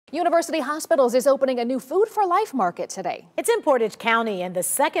University Hospitals is opening a new Food for Life market today. It's in Portage County and the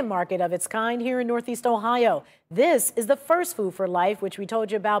second market of its kind here in Northeast Ohio. This is the first Food for Life, which we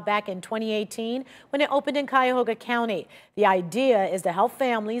told you about back in 2018 when it opened in Cuyahoga County. The idea is to help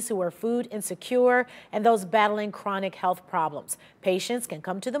families who are food insecure and those battling chronic health problems. Patients can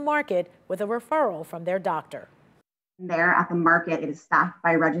come to the market with a referral from their doctor. There at the market, it is staffed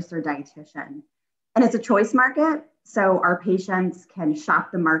by a registered dietitian. And it's a choice market, so our patients can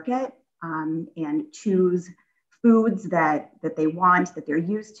shop the market and choose foods that they want, that they're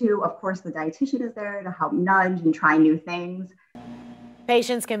used to. Of course, the dietitian is there to help nudge and try new things.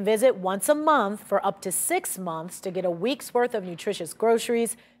 Patients can visit once a month for up to 6 months to get a week's worth of nutritious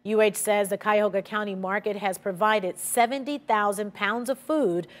groceries. UH says the Cuyahoga County market has provided 70,000 pounds of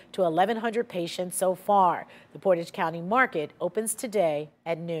food to 1,100 patients so far. The Portage County market opens today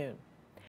at noon.